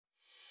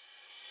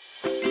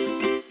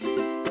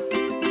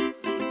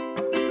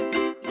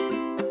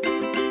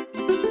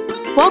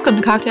Welcome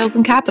to Cocktails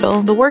and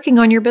Capital, the working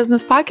on your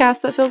business podcast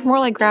that feels more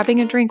like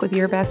grabbing a drink with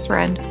your best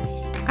friend.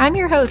 I'm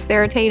your host,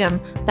 Sarah Tatum,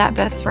 that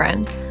best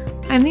friend.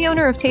 I'm the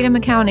owner of Tatum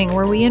Accounting,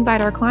 where we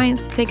invite our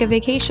clients to take a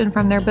vacation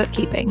from their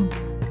bookkeeping.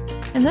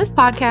 In this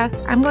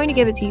podcast, I'm going to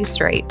give it to you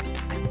straight.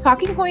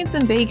 Talking points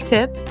and vague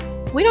tips,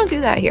 we don't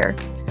do that here.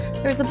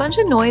 There's a bunch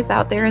of noise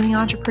out there in the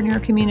entrepreneur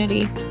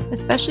community,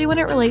 especially when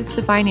it relates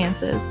to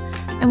finances.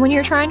 And when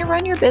you're trying to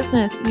run your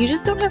business, you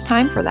just don't have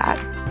time for that.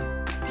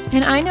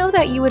 And I know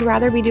that you would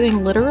rather be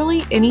doing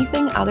literally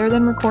anything other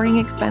than recording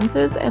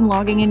expenses and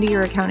logging into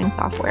your accounting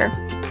software.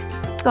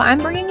 So I'm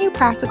bringing you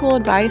practical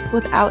advice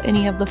without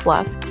any of the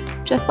fluff,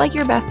 just like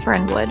your best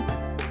friend would.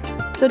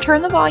 So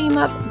turn the volume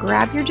up,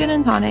 grab your gin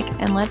and tonic,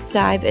 and let's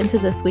dive into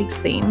this week's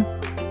theme.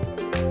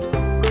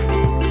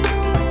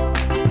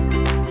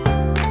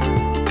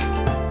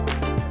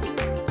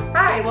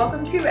 Hi,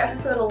 welcome to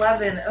episode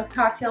 11 of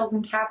Cocktails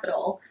and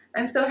Capital.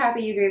 I'm so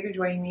happy you guys are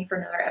joining me for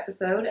another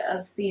episode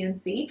of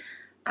CNC.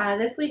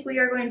 This week we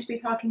are going to be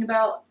talking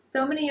about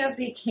so many of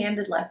the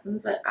Candid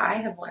lessons that I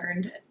have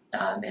learned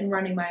in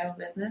running my own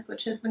business,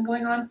 which has been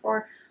going on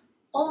for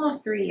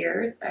almost 3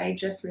 years. I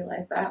just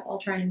realized that while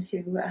trying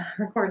to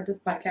record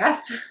this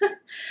podcast.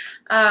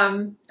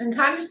 And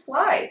time just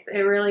flies. It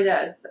really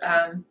does.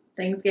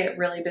 Things get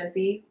really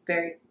busy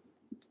very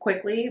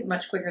quickly,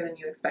 much quicker than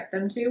you expect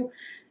them to.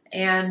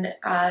 And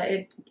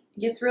it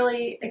gets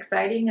really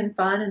exciting and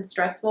fun and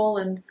stressful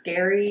and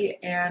scary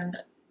and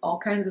all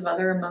kinds of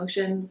other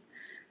emotions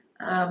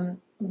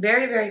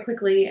very, very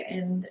quickly,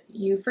 and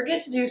you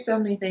forget to do so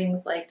many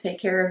things like take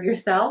care of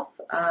yourself.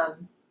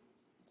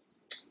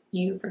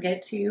 You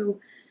forget to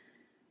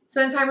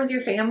spend time with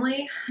your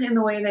family in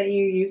the way that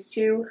you used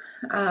to,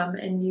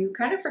 and you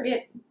kind of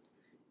forget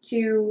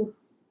to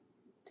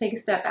take a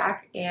step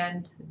back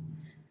and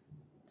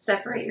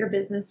separate your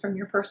business from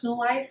your personal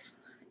life.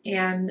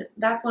 And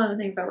that's one of the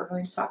things that we're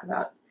going to talk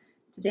about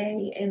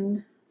today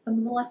in some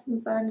of the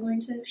lessons that I'm going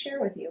to share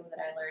with you that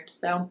I learned.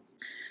 So,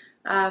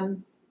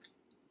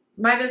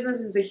 my business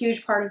is a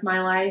huge part of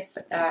my life.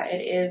 It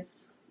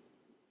is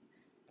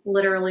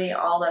literally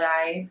all that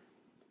I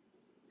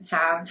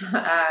have.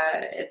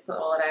 It's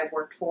all that I've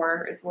worked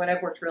for. It's what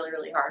I've worked really,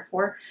 really hard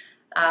for.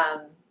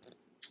 And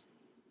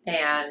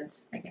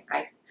I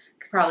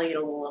could probably get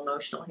a little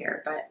emotional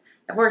here, but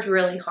I've worked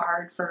really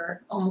hard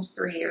for almost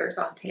 3 years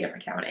on Tatum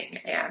Accounting,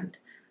 and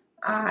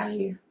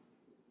I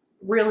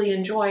really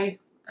enjoy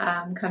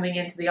coming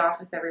into the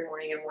office every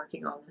morning and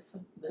working on this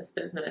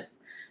business.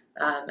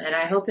 And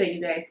I hope that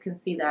you guys can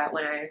see that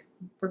when I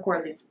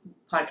record these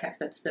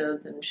podcast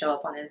episodes and show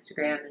up on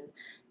Instagram and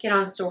get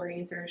on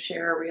stories or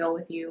share a reel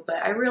with you.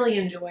 But I really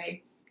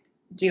enjoy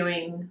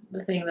doing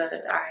the thing that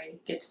I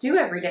get to do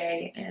every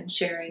day and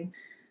sharing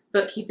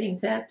bookkeeping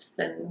tips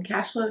and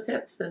cash flow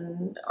tips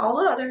and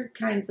all the other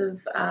kinds of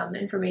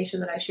information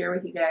that I share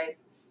with you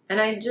guys.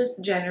 And I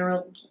just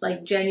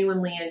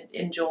genuinely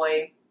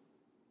enjoy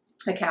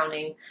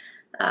accounting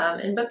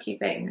and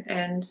bookkeeping.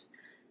 And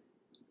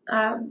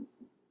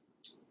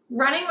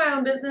running my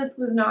own business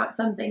was not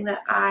something that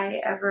I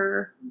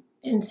ever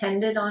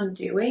intended on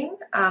doing.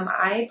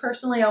 I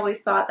personally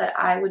always thought that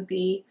I would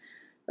be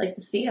like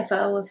the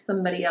CFO of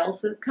somebody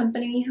else's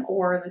company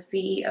or the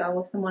CEO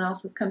of someone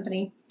else's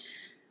company.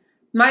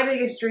 My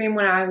biggest dream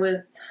when I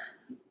was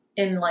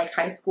in like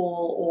high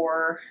school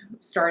or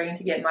starting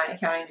to get my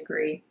accounting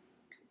degree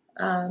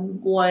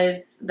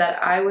was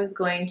that I was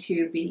going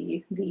to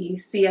be the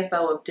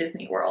CFO of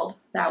Disney World.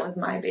 That was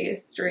my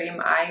biggest dream.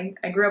 I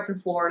grew up in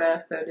Florida,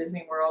 so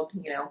Disney World,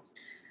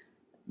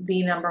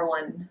 the number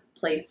one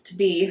place to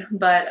be.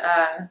 But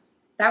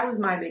that was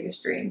my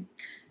biggest dream.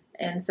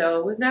 And so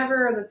it was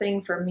never the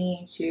thing for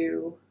me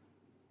to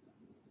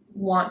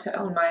want to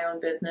own my own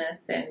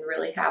business and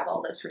really have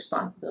all this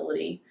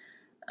responsibility.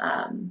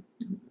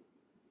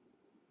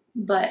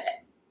 But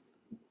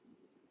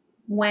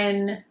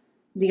when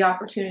the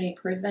opportunity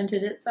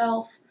presented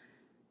itself,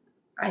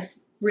 I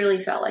really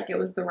felt like it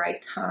was the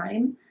right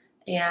time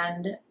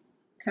and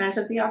kind of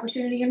took the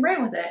opportunity and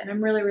ran with it. And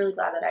I'm really, really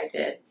glad that I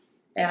did.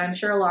 And I'm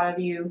sure a lot of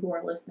you who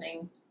are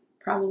listening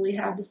probably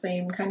had the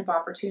same kind of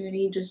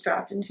opportunity, just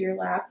dropped into your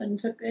lap and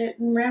took it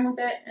and ran with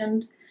it.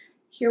 And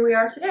here we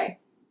are today,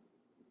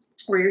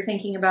 where you're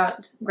thinking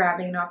about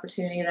grabbing an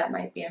opportunity that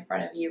might be in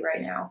front of you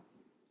right now.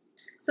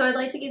 So I'd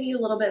like to give you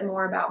a little bit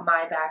more about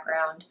my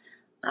background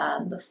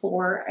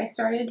before I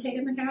started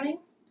Tatum Accounting.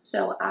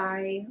 So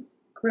I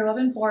grew up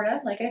in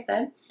Florida, like I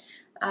said,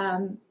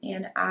 and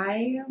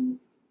I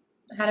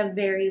had a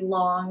very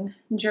long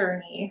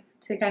journey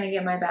to kind of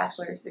get my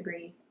bachelor's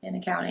degree in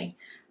accounting.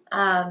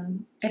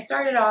 I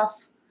started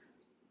off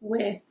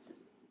with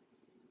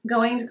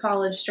going to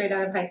college straight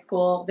out of high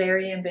school,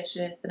 very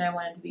ambitious, and I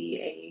wanted to be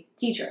a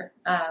teacher.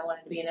 I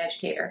wanted to be an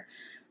educator.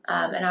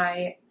 And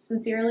I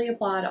sincerely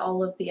applaud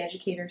all of the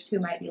educators who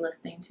might be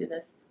listening to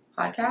this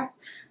podcast.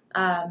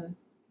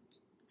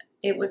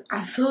 It was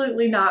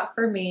absolutely not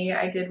for me.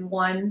 I did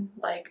one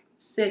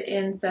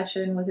sit-in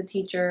session with a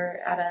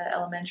teacher at an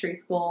elementary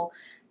school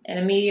and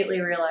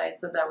immediately realized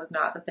that that was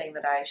not the thing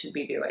that I should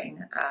be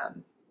doing.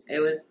 It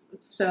was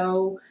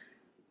so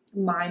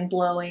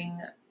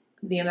mind-blowing,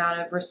 the amount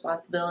of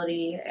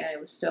responsibility, and it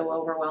was so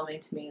overwhelming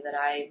to me that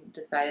I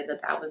decided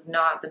that that was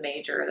not the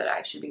major that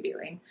I should be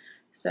doing.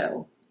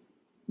 So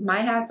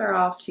my hats are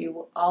off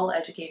to all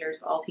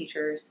educators, all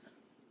teachers,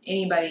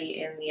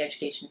 anybody in the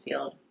education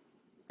field.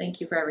 Thank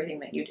you for everything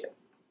that you do.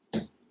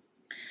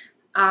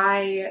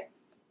 I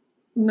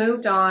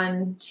moved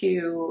on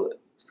to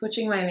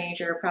switching my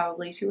major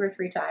probably 2 or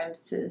 3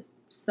 times to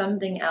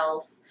something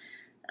else.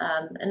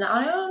 And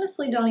I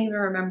honestly don't even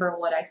remember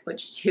what I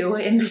switched to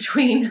in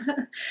between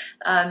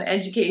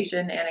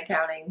education and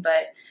accounting,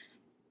 but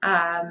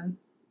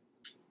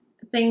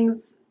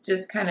things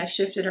just kind of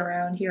shifted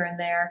around here and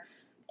there.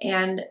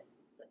 And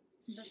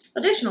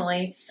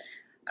additionally,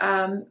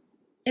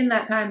 in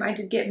that time, I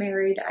did get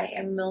married. I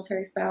am a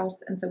military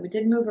spouse, and so we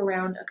did move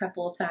around a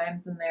couple of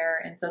times in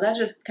there, and so that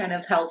just kind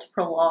of helped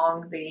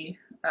prolong the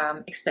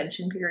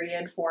extension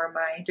period for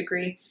my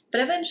degree.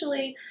 But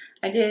eventually,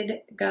 I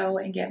did go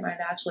and get my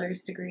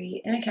bachelor's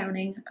degree in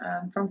accounting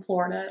from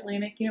Florida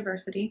Atlantic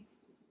University,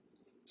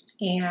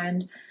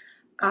 and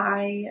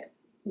I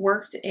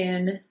worked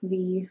in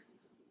the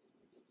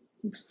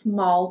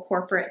small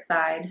corporate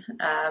side.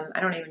 I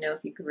don't even know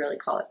if you could really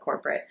call it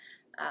corporate.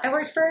 I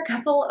worked for a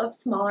couple of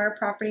smaller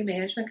property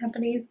management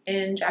companies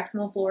in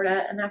Jacksonville,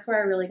 Florida, and that's where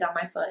I really got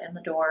my foot in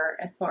the door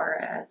as far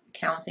as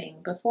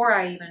accounting before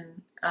I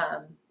even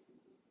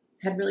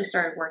had really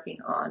started working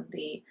on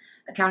the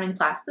accounting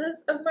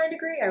classes of my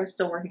degree. I was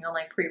still working on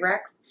like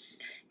prereqs,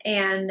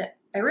 and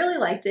I really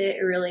liked it.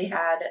 It really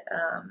had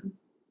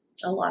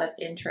a lot of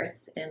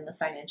interest in the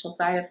financial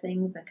side of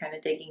things and kind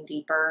of digging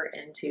deeper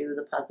into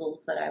the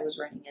puzzles that I was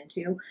running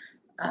into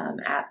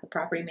at the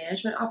property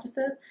management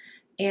offices.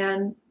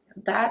 And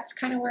that's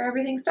kind of where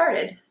everything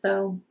started.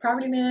 So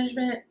property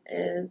management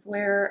is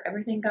where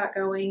everything got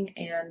going,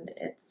 and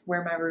it's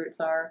where my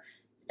roots are.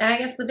 And I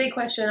guess the big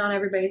question on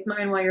everybody's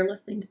mind while you're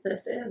listening to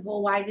this is,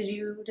 well, why did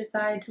you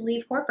decide to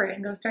leave corporate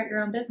and go start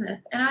your own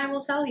business? And I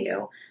will tell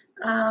you,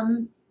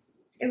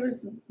 it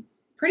was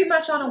pretty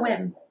much on a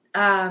whim.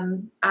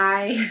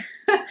 I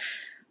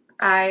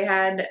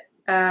had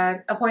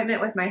an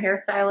appointment with my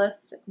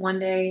hairstylist one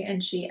day,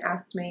 and she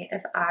asked me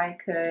if I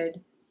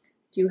could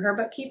do her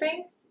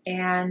bookkeeping.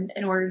 And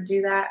in order to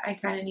do that, I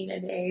kind of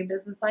needed a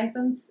business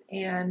license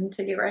and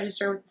to get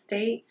registered with the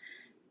state.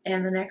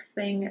 And the next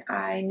thing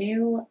I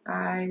knew,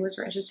 I was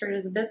registered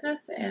as a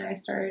business, and I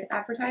started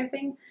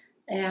advertising,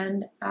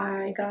 and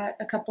I got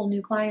a couple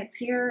new clients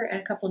here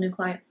and a couple new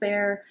clients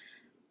there.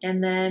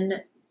 And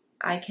then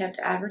I kept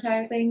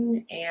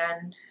advertising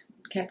and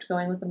kept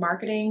going with the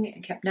marketing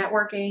and kept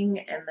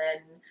networking. And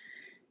then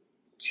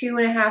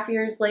 2.5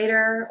 years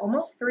later,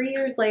 almost 3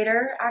 years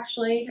later,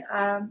 actually,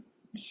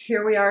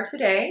 here we are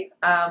today.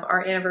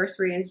 Our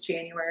anniversary is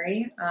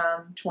January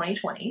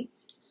 2020.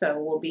 So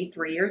we'll be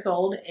 3 years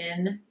old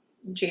in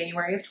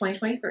January of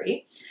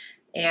 2023.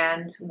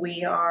 And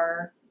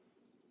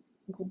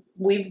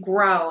we've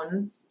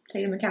grown.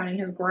 Tatum Accounting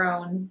has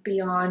grown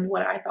beyond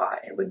what I thought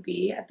it would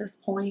be at this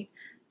point.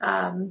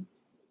 And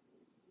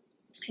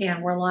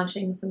we're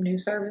launching some new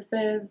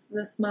services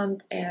this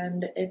month,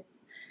 and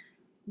it's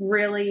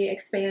really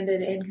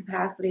expanded in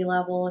capacity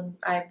level. And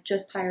I've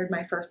just hired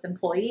my first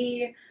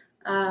employee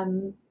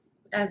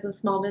as a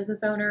small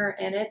business owner,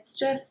 and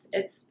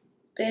it's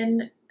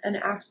been an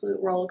absolute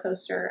roller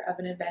coaster of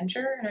an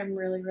adventure. And I'm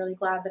really, really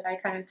glad that I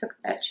kind of took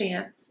that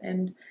chance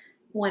and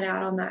went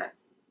out on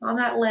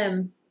that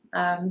limb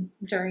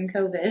during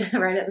COVID,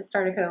 right at the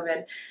start of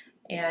COVID,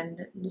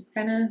 and just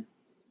kind of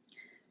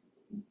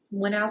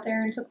went out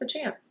there and took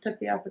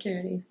the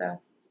opportunity. So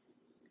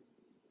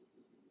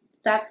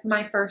that's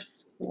my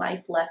first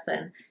life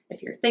lesson.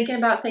 If you're thinking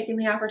about taking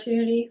the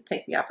opportunity,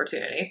 take the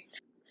opportunity.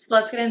 So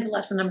let's get into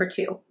lesson number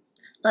 2.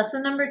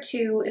 Lesson number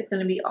 2 is going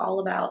to be all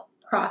about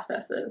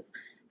processes.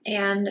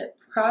 And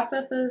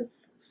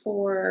processes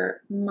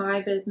for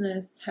my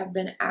business have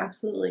been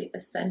absolutely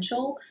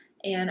essential,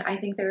 and I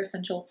think they're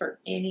essential for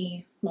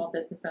any small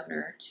business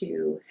owner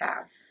to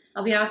have.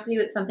 I'll be honest with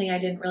you, it's something I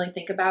didn't really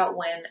think about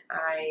when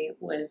I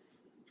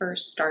was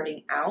first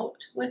starting out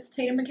with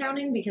Tatum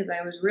Accounting, because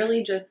I was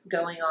really just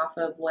going off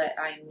of what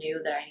I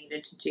knew that I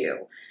needed to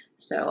do.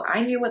 So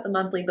I knew what the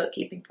monthly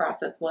bookkeeping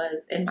process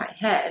was in my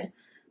head,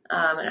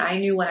 and I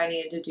knew what I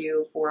needed to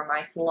do for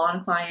my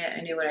salon client.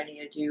 I knew what I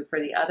needed to do for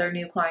the other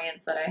new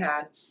clients that I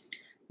had,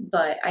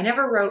 but I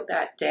never wrote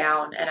that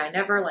down, and I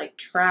never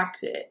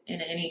tracked it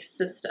in any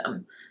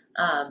system.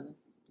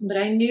 But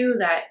I knew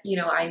that,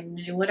 I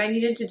knew what I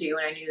needed to do,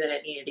 and I knew that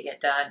it needed to get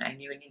done. I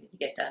knew it needed to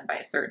get done by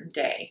a certain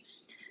day.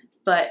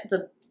 But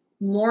the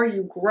more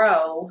you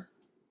grow,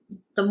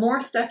 the more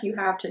stuff you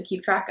have to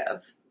keep track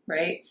of,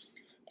 right?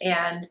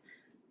 And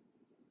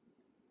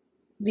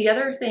the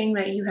other thing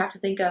that you have to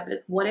think of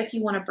is, what if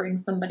you want to bring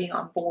somebody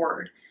on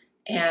board?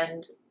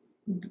 And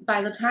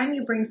by the time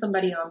you bring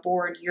somebody on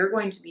board, you're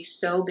going to be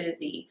so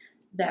busy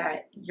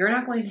that you're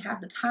not going to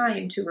have the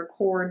time to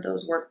record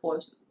those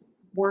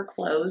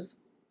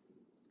workflows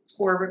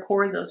or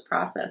record those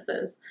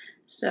processes.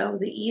 So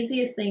the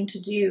easiest thing to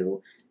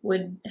do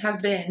would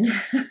have been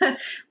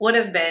would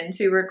have been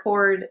to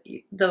record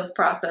those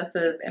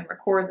processes and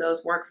record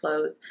those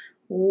workflows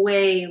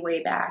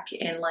way back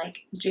in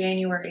like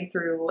January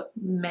through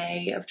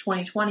May of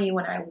 2020,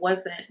 when I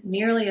wasn't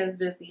nearly as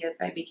busy as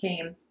I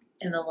became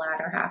in the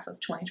latter half of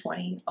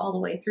 2020, all the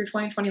way through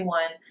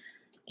 2021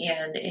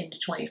 and into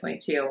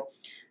 2022.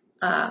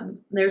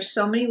 There's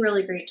so many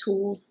really great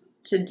tools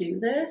to do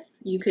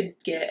this. You could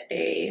get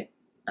a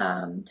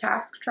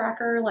task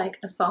tracker like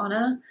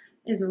Asana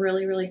is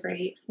really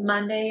great.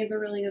 Monday is a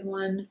really good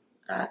one.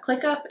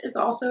 ClickUp is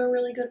also a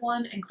really good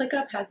one, and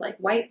ClickUp has like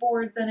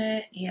whiteboards in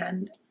it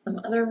and some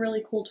other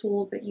really cool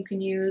tools that you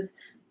can use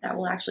that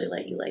will actually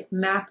let you like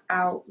map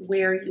out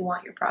where you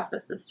want your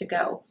processes to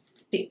go.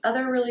 The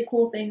other really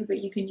cool things that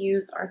you can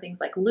use are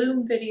things like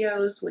Loom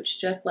videos, which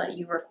just let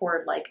you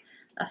record like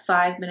a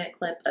 5-minute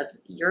clip of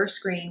your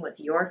screen with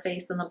your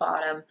face in the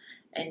bottom,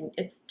 and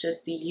it's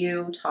just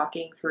you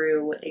talking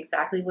through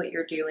exactly what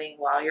you're doing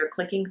while you're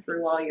clicking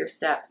through all your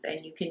steps,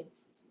 and you can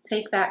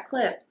take that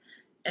clip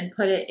and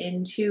put it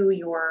into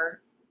your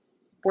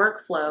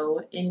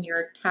workflow in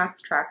your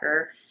task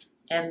tracker,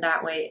 and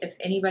that way if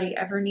anybody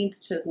ever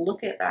needs to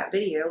look at that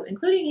video,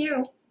 including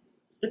you,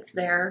 it's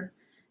there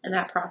and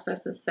that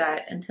process is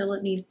set until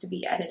it needs to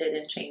be edited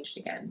and changed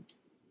again.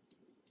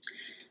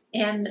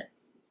 And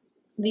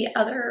the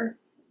other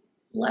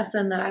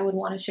lesson that I would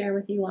want to share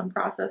with you on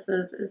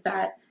processes is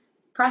that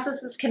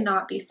processes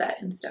cannot be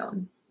set in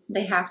stone.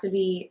 They have to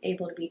be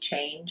able to be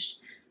changed.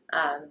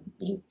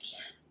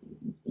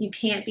 You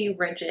can't be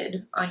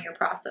rigid on your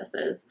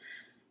processes.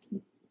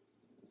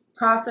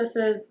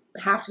 Processes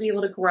have to be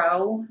able to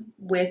grow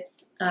with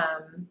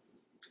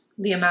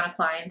the amount of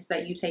clients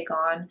that you take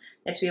on.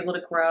 They have to be able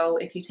to grow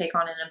if you take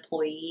on an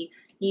employee.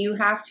 You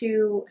have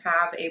to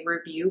have a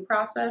review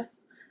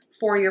process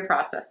for your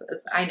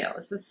processes. I know,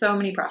 this is so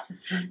many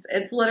processes.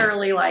 It's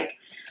literally like,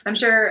 I'm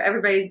sure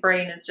everybody's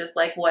brain is just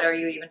like, what are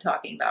you even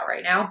talking about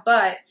right now?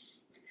 But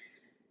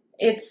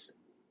it's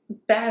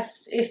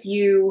best if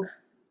you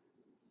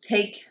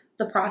take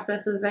the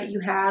processes that you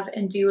have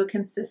and do a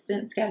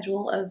consistent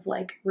schedule of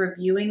like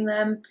reviewing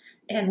them.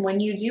 And when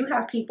you do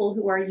have people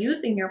who are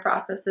using your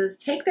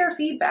processes, take their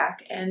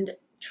feedback and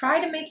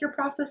try to make your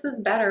processes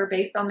better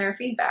based on their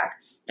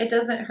feedback. It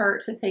doesn't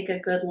hurt to take a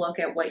good look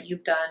at what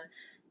you've done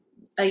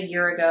a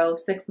year ago,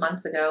 6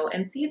 months ago,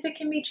 and see if it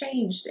can be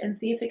changed and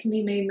see if it can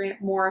be made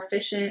more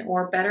efficient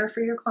or better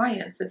for your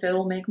clients, if it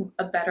will make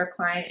a better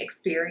client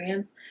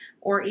experience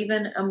or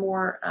even a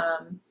more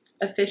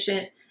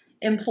efficient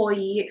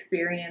employee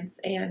experience,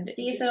 and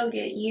see if it'll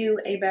get you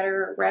a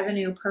better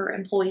revenue per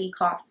employee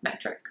cost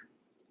metric.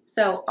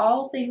 So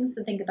all things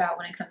to think about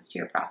when it comes to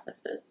your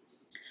processes.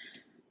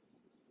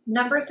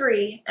 Number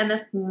 3, and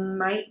this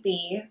might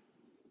be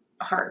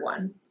a hard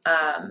one.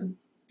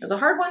 It was a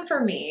hard one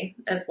for me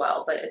as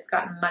well, but it's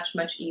gotten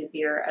much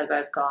easier as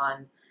I've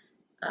gone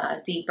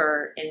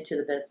deeper into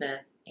the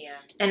business.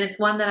 And it's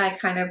one that I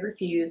kind of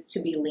refuse to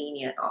be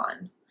lenient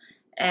on.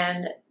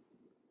 And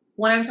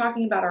when I'm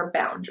talking about our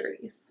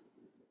boundaries.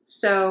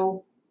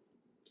 So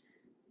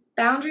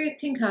boundaries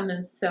can come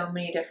in so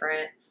many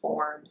different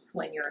forms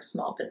when you're a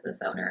small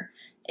business owner.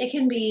 It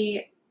can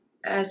be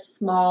as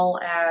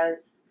small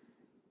as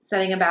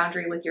setting a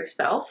boundary with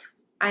yourself.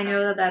 I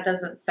know that that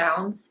doesn't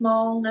sound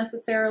small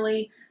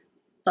necessarily,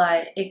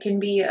 but it can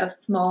be a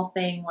small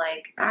thing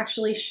like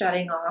actually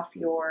shutting off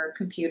your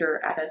computer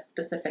at a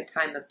specific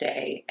time of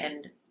day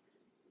and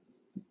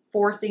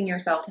forcing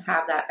yourself to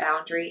have that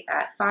boundary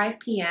at 5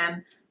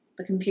 p.m.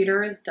 The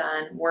computer is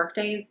done,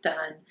 workday is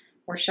done,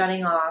 we're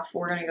shutting off,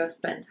 we're going to go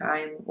spend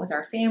time with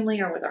our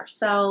family or with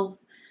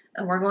ourselves,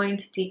 and we're going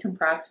to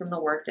decompress from the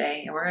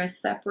workday, and we're going to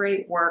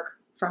separate work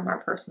from our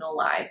personal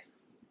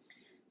lives.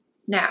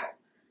 Now,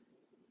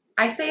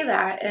 I say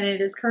that, and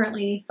it is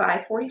currently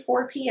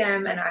 5:44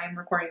 p.m. and I am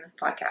recording this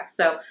podcast.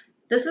 So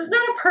this is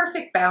not a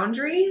perfect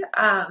boundary.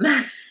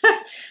 Like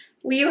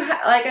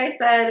I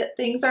said,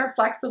 things are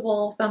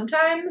flexible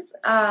sometimes.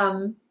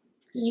 Sometimes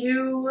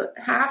you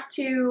have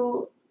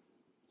to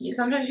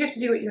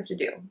do what you have to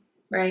do,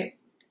 right?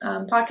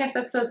 Podcast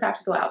episodes have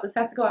to go out. This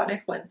has to go out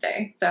next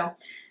Wednesday. So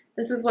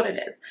this is what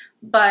it is.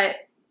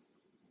 But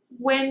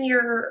when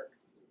you're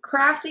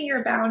crafting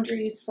your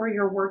boundaries for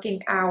your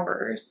working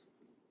hours,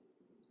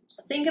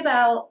 think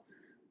about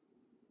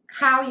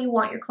how you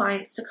want your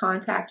clients to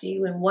contact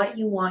you and what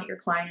you want your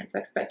clients'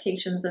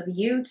 expectations of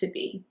you to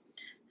be.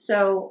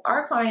 So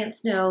our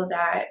clients know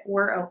that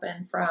we're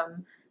open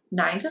from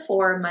 9 to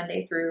 4,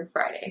 Monday through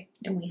Friday,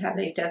 and we have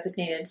a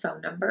designated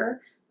phone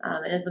number.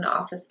 It is an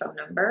office phone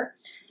number,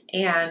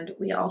 and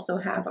we also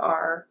have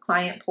our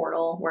client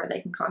portal where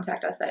they can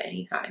contact us at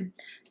any time.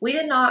 We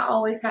did not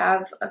always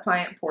have a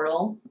client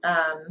portal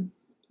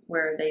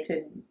where they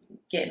could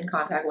get in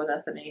contact with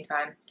us at any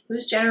time. It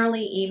was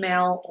generally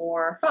email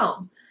or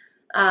phone.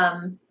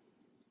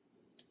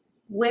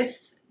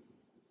 With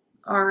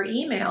our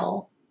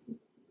email,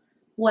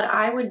 what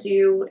I would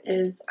do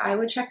is I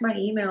would check my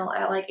email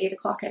at like 8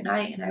 o'clock at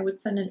night, and I would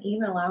send an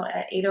email out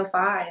at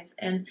 8:05.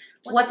 And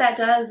what that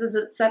does is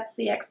it sets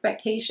the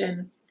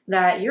expectation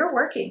that you're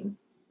working,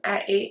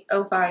 at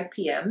 8:05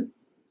 p.m.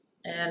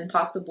 and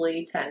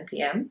possibly 10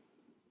 p.m.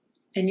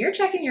 and you're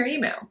checking your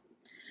email.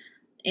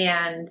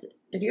 And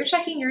if you're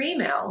checking your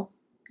email,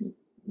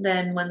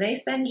 then when they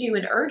send you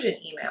an urgent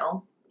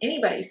email,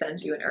 anybody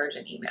sends you an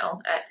urgent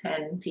email at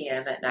 10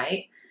 p.m. at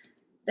night,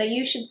 that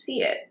you should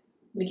see it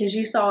because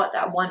you saw it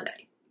that one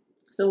night.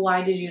 So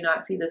why did you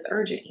not see this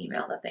urgent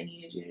email that they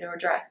needed you to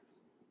address?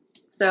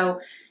 So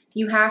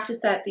you have to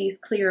set these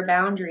clear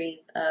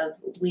boundaries of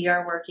we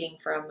are working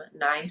from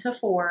 9 to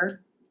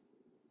 4,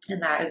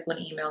 and that is when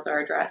emails are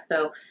addressed.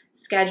 So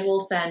schedule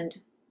send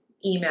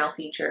email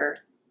feature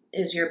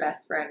is your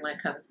best friend when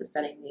it comes to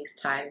setting these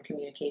time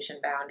communication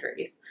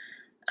boundaries.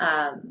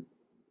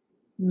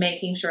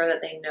 Making sure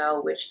that they know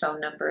which phone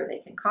number they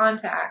can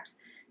contact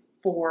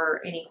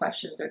for any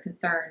questions or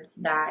concerns.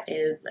 That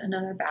is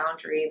another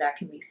boundary that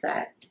can be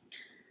set.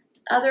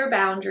 Other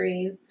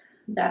boundaries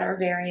that are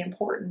very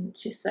important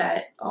to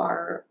set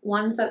are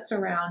ones that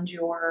surround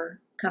your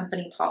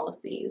company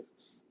policies.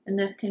 And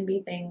this can be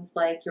things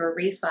like your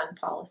refund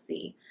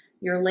policy,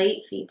 your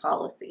late fee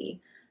policy,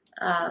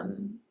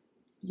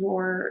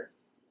 your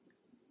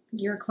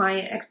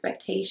client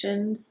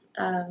expectations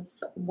of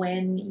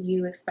when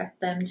you expect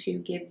them to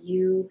give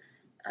you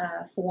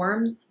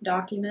forms,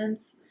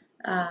 documents.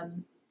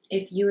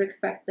 If you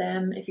expect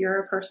them, if you're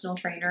a personal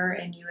trainer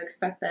and you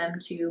expect them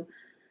to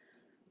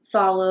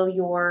follow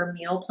your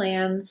meal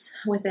plans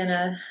within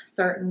a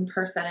certain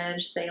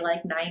percentage, say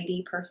like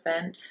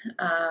 90%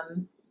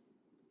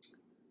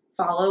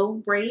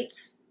 follow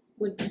rate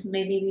would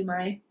maybe be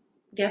my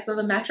guess of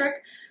a metric.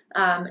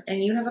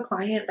 And you have a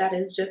client that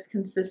is just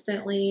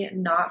consistently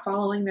not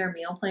following their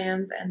meal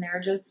plans and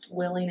they're just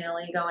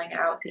willy-nilly going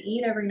out to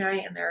eat every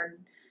night and they're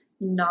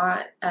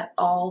not at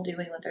all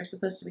doing what they're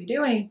supposed to be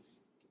doing,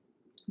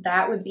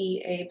 that would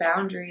be a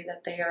boundary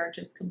that they are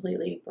just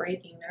completely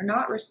breaking. They're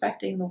not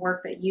respecting the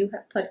work that you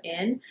have put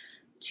in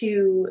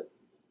to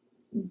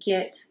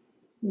get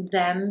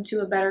them to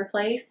a better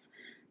place,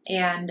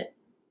 and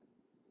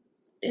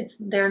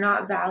they're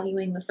not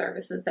valuing the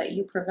services that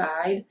you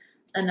provide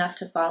enough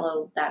to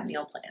follow that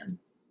meal plan.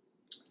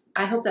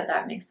 I hope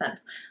that makes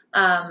sense.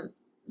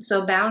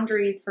 So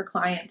boundaries for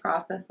client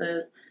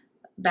processes,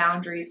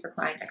 boundaries for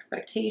client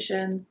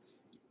expectations.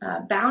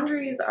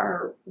 Boundaries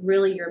are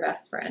really your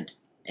best friend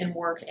in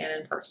work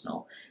and in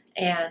personal.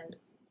 And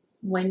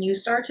when you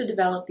start to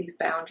develop these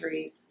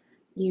boundaries,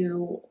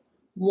 you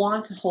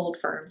want to hold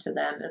firm to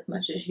them as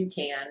much as you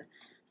can.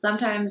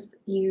 Sometimes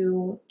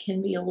you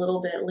can be a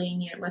little bit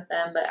lenient with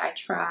them, but I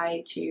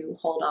try to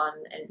hold on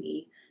and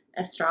be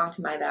as strong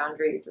to my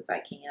boundaries as I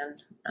can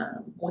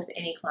with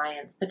any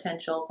clients,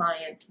 potential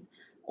clients,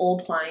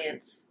 old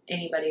clients,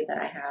 anybody that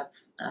I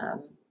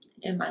have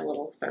in my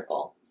little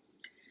circle.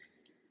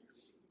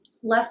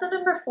 Lesson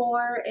number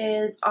 4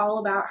 is all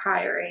about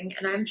hiring.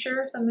 And I'm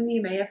sure some of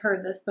you may have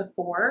heard this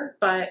before,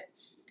 but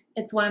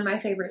it's one of my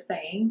favorite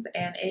sayings,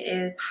 and it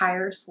is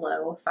hire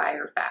slow,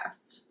 fire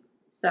fast.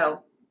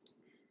 So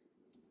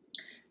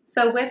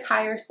with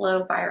hire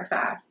slow, fire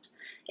fast,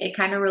 it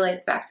kind of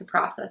relates back to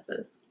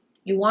processes.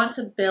 You want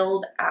to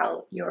build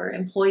out your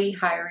employee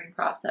hiring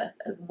process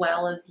as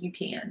well as you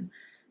can.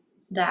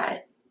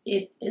 That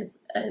it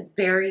is a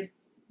very,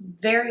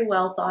 very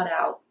well thought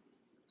out,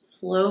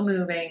 slow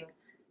moving,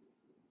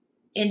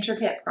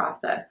 intricate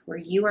process where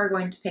you are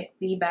going to pick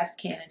the best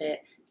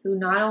candidate who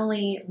not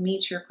only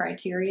meets your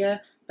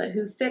criteria, but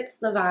who fits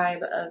the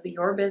vibe of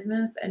your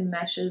business and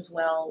meshes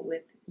well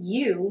with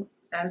you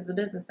as the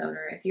business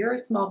owner. If you're a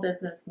small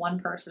business,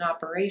 one-person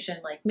operation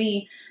like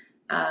me,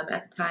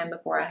 at the time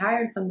before I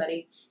hired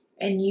somebody,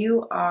 and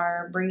you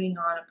are bringing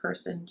on a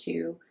person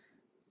to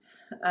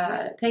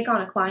take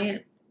on a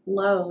client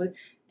load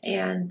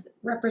and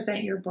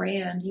represent your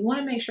brand, you want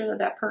to make sure that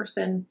that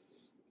person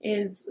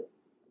is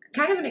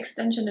kind of an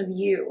extension of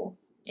you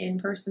in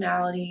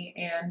personality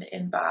and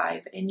in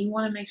vibe. And you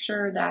want to make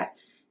sure that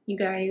you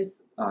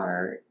guys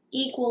are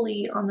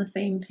equally on the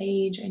same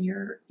page and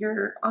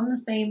you're on the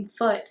same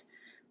foot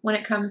when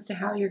it comes to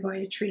how you're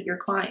going to treat your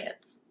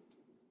clients.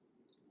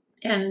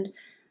 And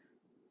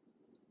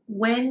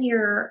when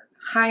you're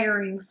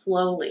hiring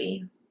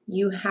slowly,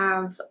 you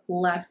have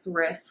less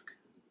risk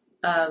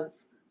of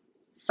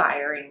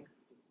firing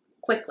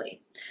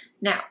quickly.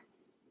 Now,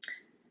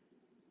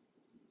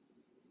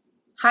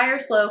 hire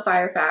slow,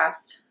 fire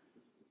fast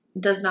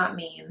does not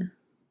mean,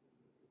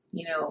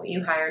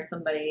 you hired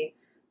somebody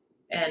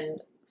and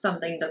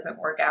something doesn't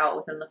work out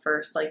within the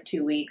first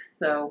 2 weeks.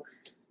 So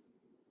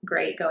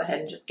great, go ahead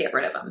and just get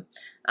rid of them.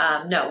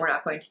 No, we're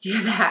not going to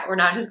do that. We're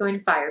not just going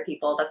to fire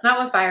people. That's not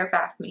what fire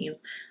fast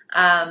means.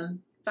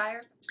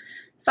 Fire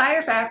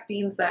fast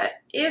means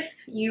that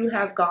if you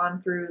have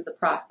gone through the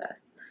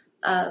process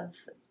of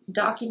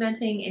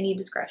documenting any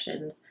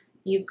discretions,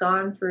 you've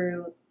gone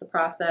through the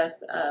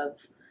process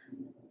of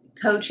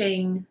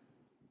coaching,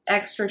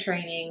 extra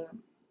training,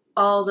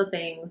 all the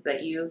things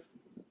that you've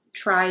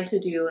tried to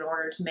do in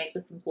order to make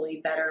this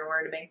employee better, in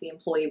order to make the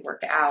employee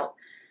work out,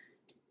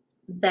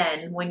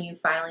 then when you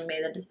finally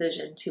made the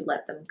decision to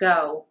let them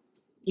go,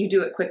 you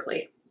do it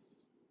quickly.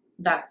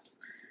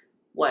 That's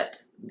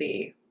what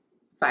the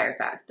Fire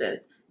Fast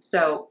is.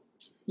 So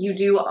you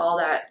do all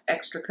that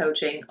extra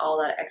coaching,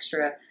 all that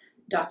extra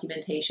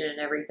documentation and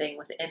everything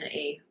within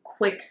a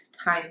quick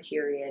time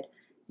period.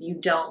 You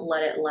don't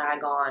let it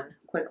lag on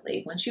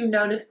quickly. Once you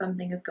notice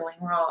something is going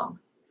wrong,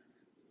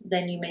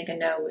 then you make a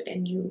note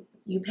and you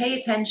pay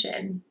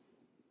attention.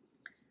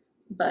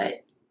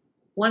 But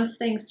once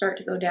things start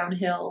to go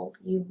downhill,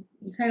 you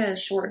kind of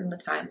shorten the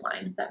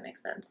timeline, if that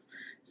makes sense.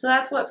 So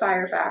that's what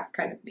Fire Fast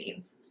kind of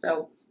means.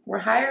 So we're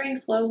hiring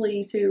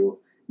slowly to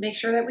make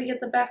sure that we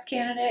get the best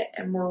candidate,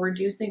 and we're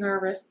reducing our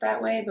risk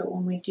that way. But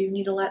when we do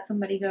need to let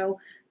somebody go,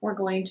 we're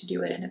going to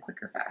do it in a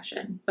quicker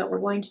fashion. But we're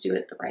going to do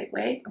it the right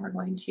way, and we're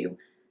going to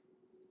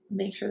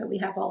make sure that we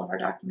have all of our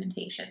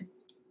documentation.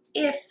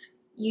 If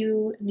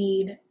you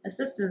need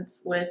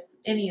assistance with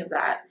any of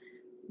that,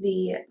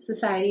 the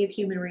Society of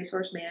Human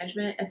Resource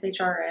Management,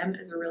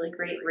 SHRM, is a really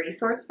great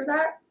resource for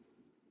that.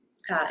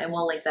 And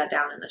we'll link that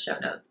down in the show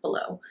notes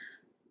below.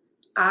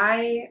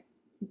 I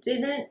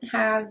didn't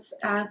have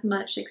as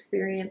much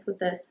experience with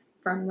this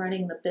from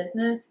running the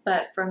business,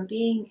 but from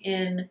being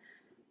in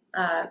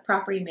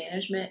property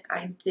management,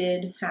 I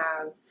did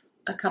have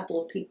a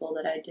couple of people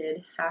that I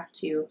did have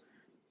to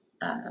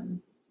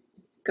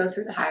go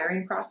through the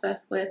hiring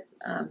process with,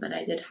 and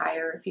I did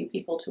hire a few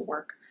people to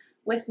work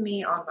with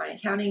me on my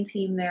accounting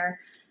team there.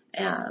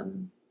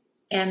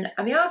 And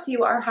I'll be honest with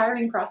you, our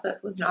hiring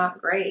process was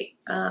not great.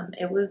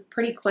 It was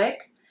pretty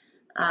quick,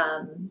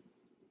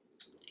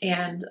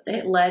 and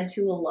it led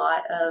to a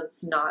lot of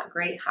not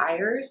great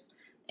hires.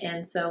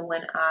 And so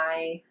when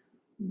I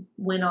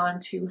went on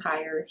to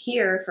hire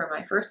here for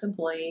my first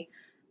employee,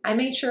 I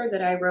made sure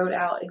that I wrote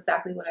out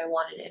exactly what I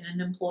wanted in an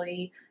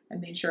employee. I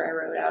made sure I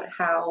wrote out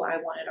how I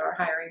wanted our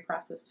hiring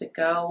process to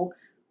go,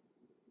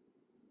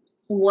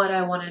 what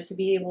I wanted to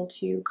be able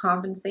to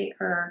compensate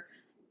her,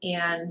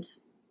 and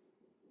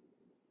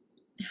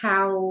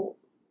how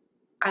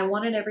I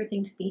wanted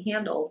everything to be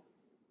handled,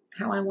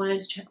 how I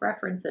wanted to check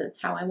references,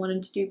 how I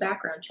wanted to do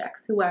background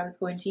checks, who I was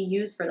going to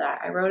use for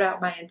that. I wrote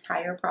out my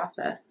entire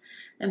process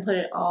and put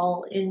it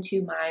all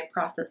into my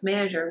process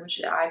manager,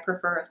 which I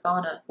prefer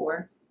Asana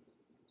for,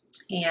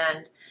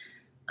 and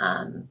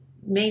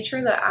made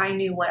sure that I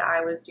knew what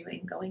I was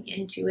doing going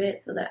into it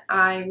so that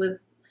I was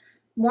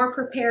more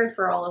prepared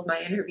for all of my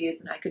interviews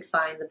and I could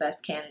find the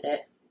best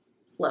candidate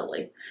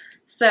slowly.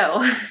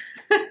 So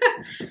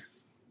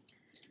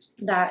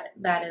that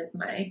is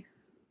my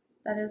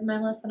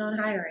lesson on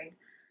hiring.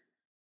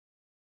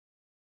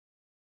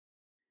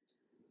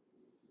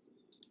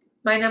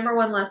 My number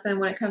one lesson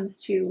when it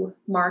comes to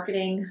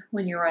marketing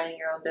when you're running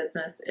your own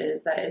business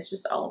is that it's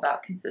just all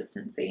about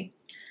consistency.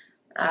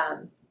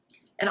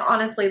 And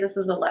honestly, this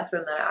is a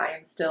lesson that I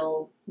am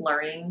still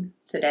learning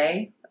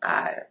today.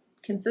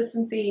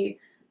 Consistency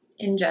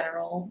in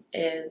general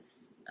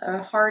is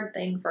a hard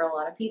thing for a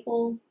lot of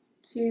people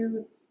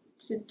to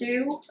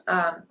do.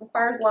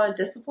 Requires a lot of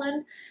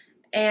discipline.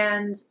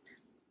 And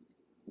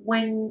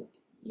when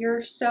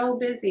you're so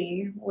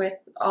busy with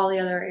all the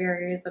other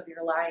areas of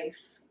your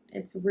life,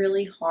 it's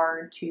really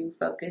hard to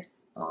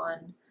focus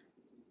on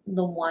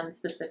the one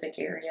specific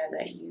area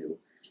that you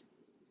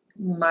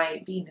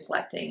might be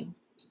neglecting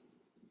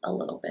a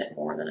little bit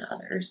more than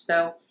others.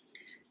 So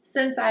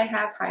since I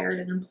have hired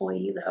an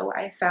employee, though,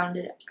 I found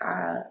it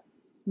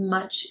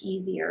much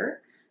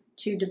easier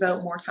to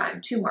devote more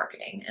time to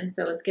marketing. And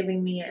so it's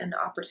giving me an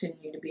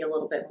opportunity to be a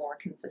little bit more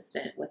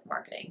consistent with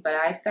marketing. But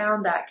I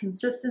found that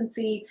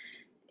consistency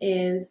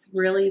is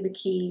really the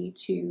key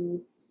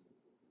to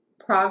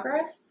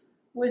progress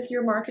with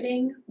your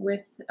marketing,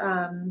 with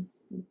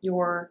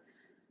your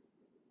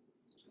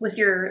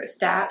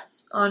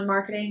stats on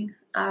marketing,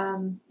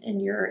 and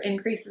your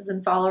increases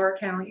in follower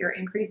count, your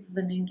increases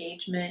in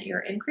engagement, your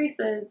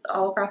increases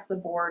all across the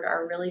board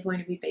are really going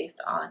to be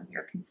based on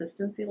your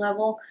consistency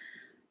level.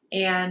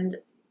 And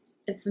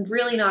it's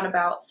really not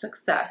about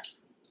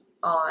success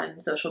on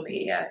social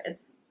media.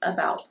 It's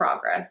about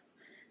progress.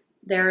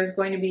 There's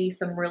going to be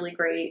some really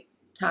great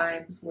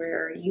times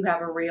where you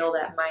have a reel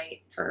that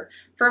might,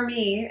 for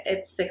me,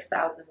 it's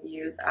 6,000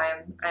 views.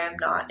 I am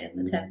not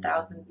in the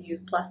 10,000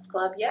 views plus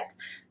club yet,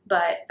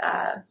 but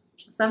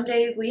some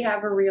days we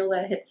have a reel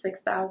that hits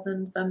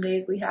 6,000. Some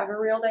days we have a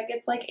reel that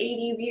gets like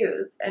 80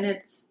 views, and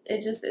it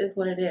just is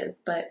what it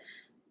is. But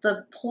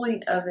the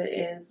point of it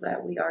is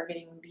that we are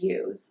getting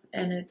views,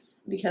 and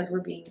it's because we're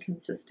being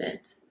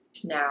consistent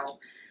now.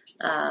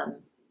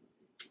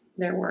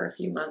 There were a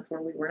few months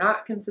where we were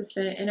not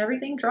consistent and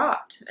everything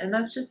dropped, and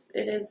that's just,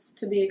 it is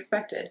to be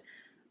expected.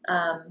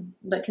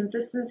 But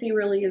consistency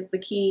really is the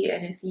key,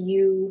 and if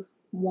you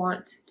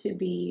want to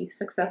be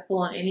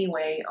successful in any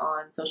way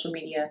on social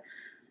media,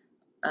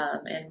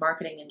 and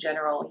marketing in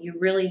general, you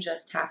really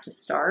just have to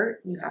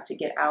start. You have to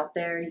get out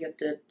there. You have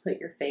to put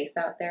your face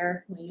out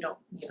there. Well, you don't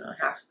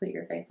have to put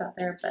your face out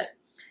there, but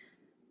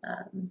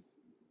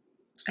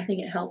I think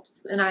it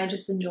helps, and I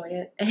just enjoy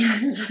it.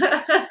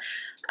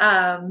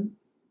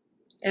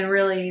 And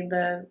really,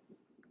 the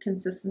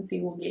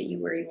consistency will get you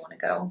where you want to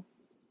go.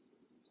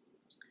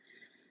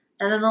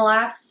 And then the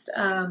last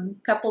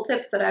couple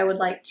tips that I would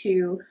like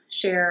to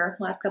share,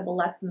 last couple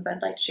lessons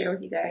I'd like to share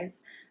with you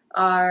guys,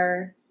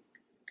 are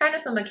kind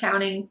of some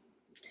accounting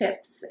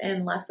tips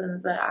and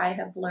lessons that I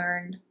have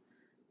learned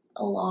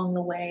along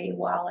the way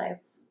while I've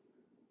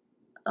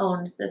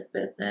owned this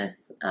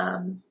business.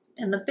 And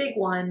the big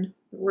one,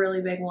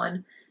 really big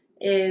one,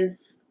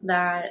 is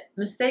that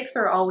mistakes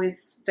are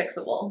always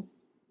fixable.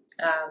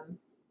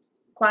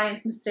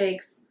 Clients'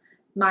 mistakes,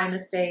 my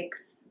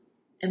mistakes,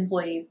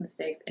 employees'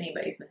 mistakes,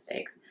 anybody's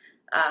mistakes.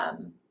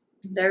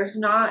 There's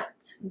not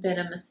been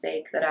a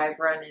mistake that I've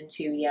run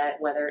into yet,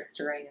 whether it's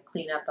during a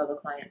cleanup of a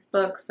client's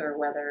books or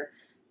whether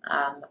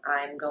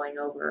I'm going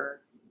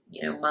over,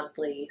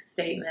 monthly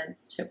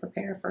statements to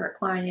prepare for a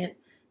client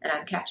and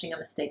I'm catching a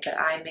mistake that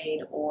I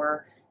made,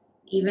 or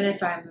even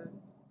if I'm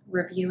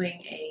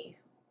reviewing a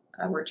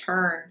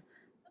return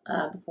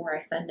before I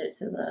send it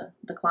to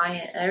the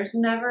client. There's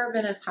never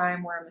been a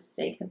time where a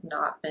mistake has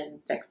not been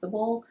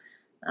fixable.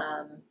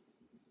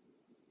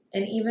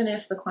 And even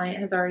if the client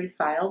has already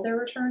filed their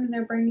return and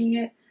they're bringing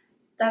it,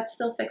 that's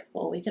still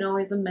fixable. We can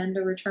always amend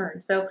a return.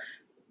 So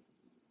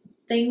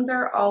things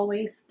are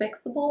always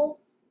fixable.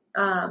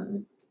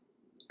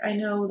 I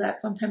know that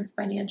sometimes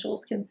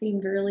financials can seem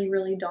really,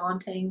 really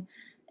daunting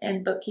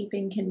and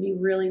bookkeeping can be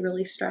really,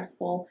 really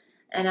stressful.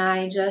 And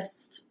I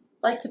just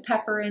like to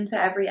pepper into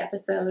every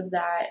episode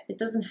that it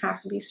doesn't have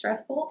to be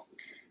stressful.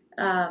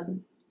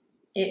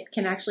 It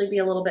can actually be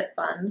a little bit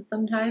fun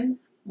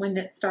sometimes when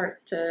it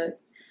starts to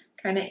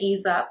kind of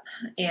ease up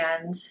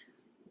and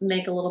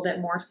make a little bit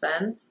more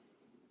sense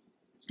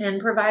and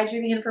provide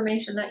you the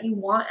information that you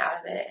want out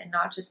of it and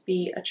not just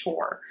be a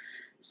chore.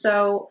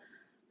 So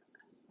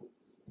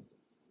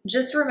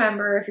just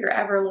remember, if you're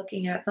ever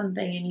looking at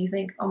something and you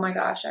think, oh my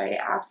gosh, I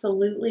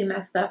absolutely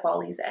messed up all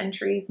these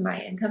entries. My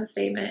income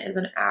statement is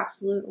an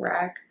absolute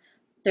wreck.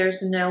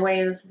 There's no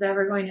way this is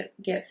ever going to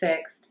get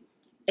fixed.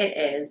 It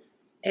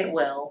is. It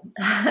will.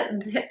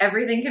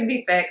 Everything can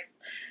be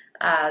fixed.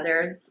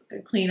 There's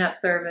cleanup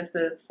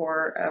services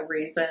for a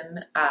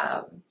reason.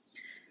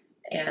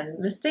 And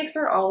mistakes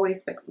are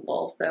always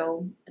fixable.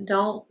 So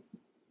don't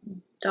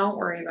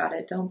worry about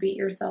it. Don't beat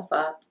yourself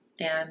up,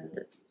 and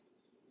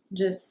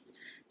just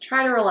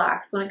try to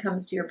relax when it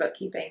comes to your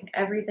bookkeeping.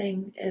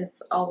 Everything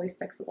is always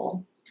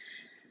fixable.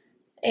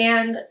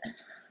 And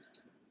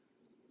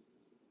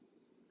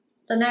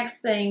the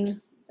next thing,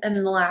 and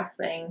then the last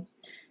thing,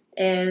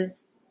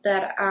 is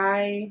that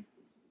I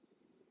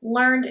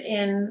learned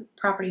in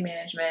property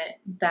management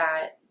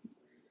that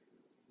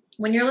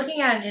when you're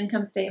looking at an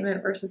income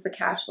statement versus a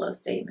cash flow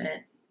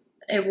statement,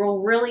 it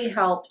will really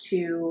help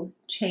to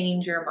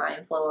change your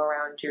mind flow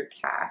around your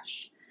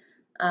cash.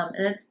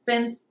 And it's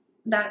been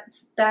that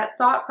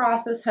thought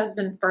process has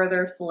been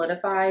further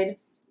solidified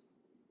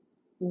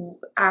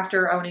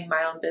after owning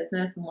my own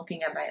business and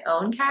looking at my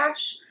own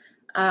cash,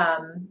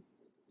 and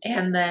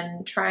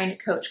then trying to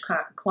coach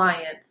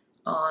clients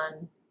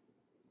on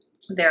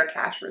their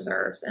cash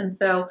reserves. And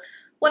so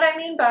what I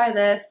mean by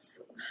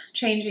this,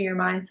 changing your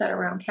mindset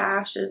around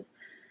cash, is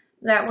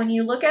that when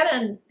you look at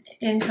an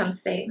income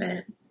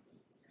statement,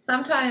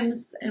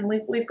 sometimes, and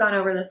we've gone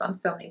over this on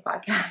so many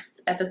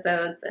podcast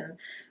episodes and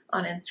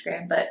on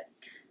Instagram, but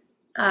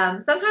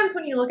sometimes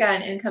when you look at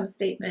an income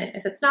statement,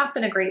 if it's not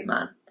been a great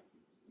month,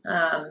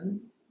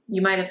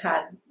 you might have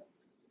had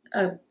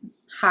a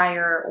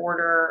higher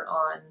order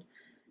on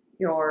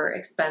your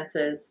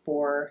expenses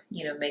for,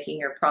 making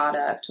your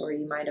product, or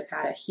you might have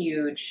had a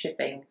huge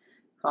shipping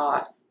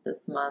cost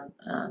this month,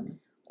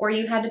 or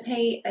you had to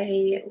pay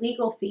a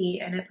legal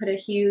fee and it put a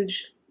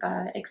huge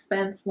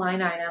expense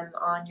line item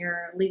on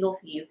your legal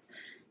fees,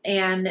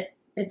 and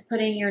it's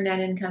putting your net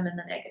income in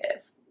the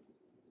negative.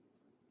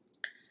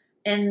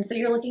 And so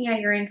you're looking at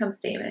your income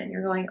statement and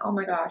you're going, oh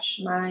my gosh,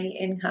 my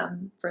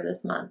income for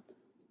this month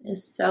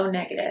is so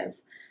negative.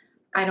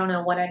 I don't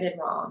know what I did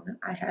wrong.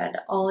 I had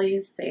all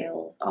these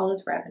sales, all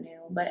this revenue,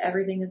 but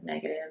everything is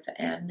negative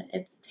and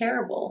it's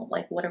terrible.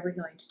 Like, what are we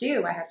going to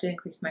do? I have to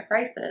increase my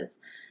prices.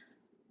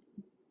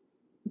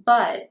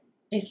 But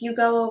if you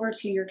go over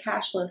to your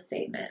cash flow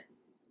statement,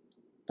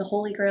 the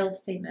holy grail of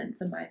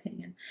statements, in my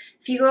opinion,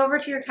 if you go over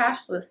to your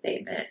cash flow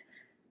statement,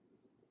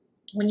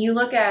 when you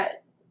look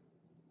at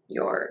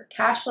your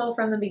cash flow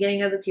from the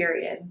beginning of the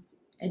period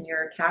and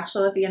your cash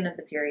flow at the end of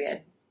the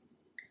period,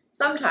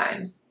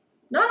 sometimes,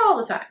 not all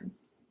the time,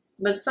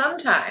 but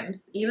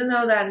sometimes, even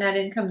though that net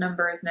income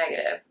number is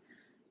negative,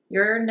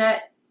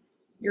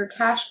 your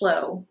cash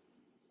flow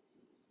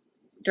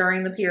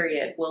during the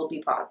period will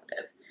be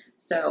positive.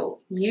 So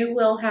you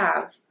will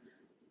have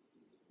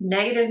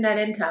negative net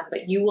income,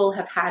 but you will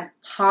have had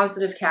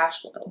positive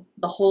cash flow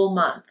the whole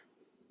month.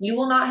 You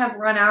will not have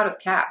run out of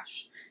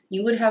cash.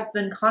 You would have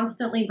been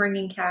constantly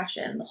bringing cash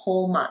in the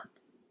whole month.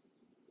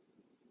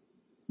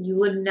 You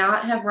would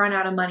not have run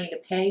out of money to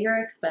pay your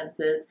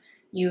expenses.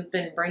 You've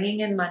been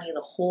bringing in money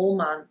the whole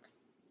month.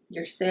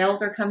 Your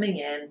sales are coming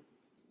in.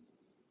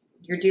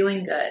 You're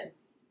doing good.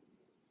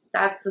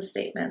 That's the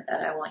statement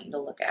that I want you to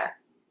look at.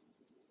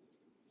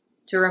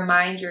 To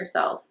remind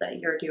yourself that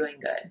you're doing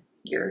good.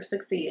 You're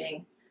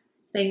succeeding.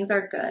 things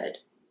are good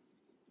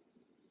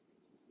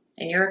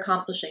and you're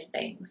accomplishing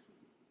things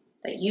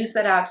that you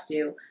set out to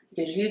do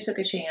because you took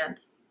a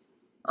chance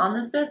on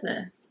this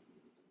business.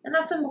 And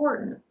that's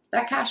important.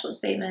 That cash flow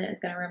statement is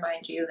going to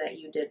remind you that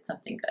you did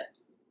something good.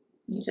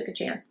 You took a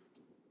chance.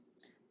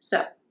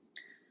 So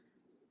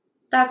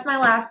that's my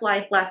last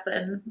life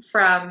lesson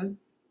from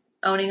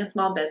owning a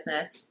small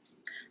business.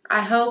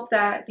 I hope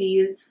that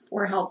these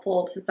were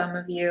helpful to some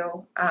of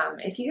you.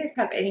 If you guys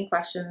have any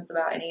questions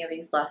about any of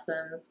these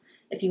lessons,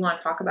 if you want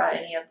to talk about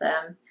any of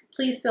them,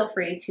 please feel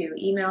free to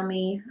email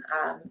me.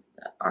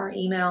 Our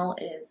email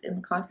is in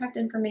the contact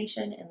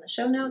information in the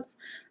show notes.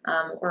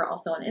 We're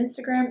also on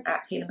Instagram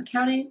at Tatum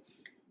Accounting.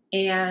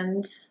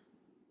 And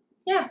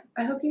yeah,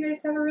 I hope you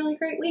guys have a really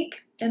great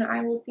week, and I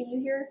will see you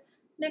here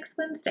next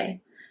Wednesday.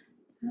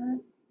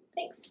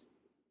 Thanks.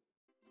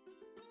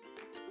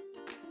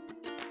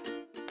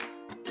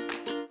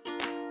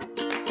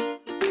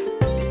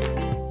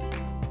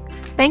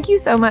 Thank you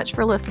so much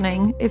for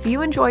listening. If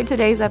you enjoyed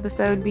today's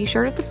episode, be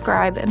sure to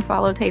subscribe and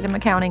follow Tatum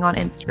Accounting on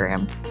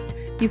Instagram.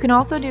 You can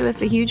also do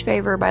us a huge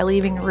favor by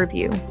leaving a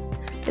review.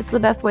 It's the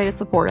best way to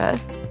support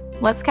us.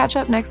 Let's catch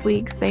up next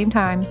week, same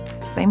time,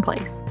 same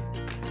place.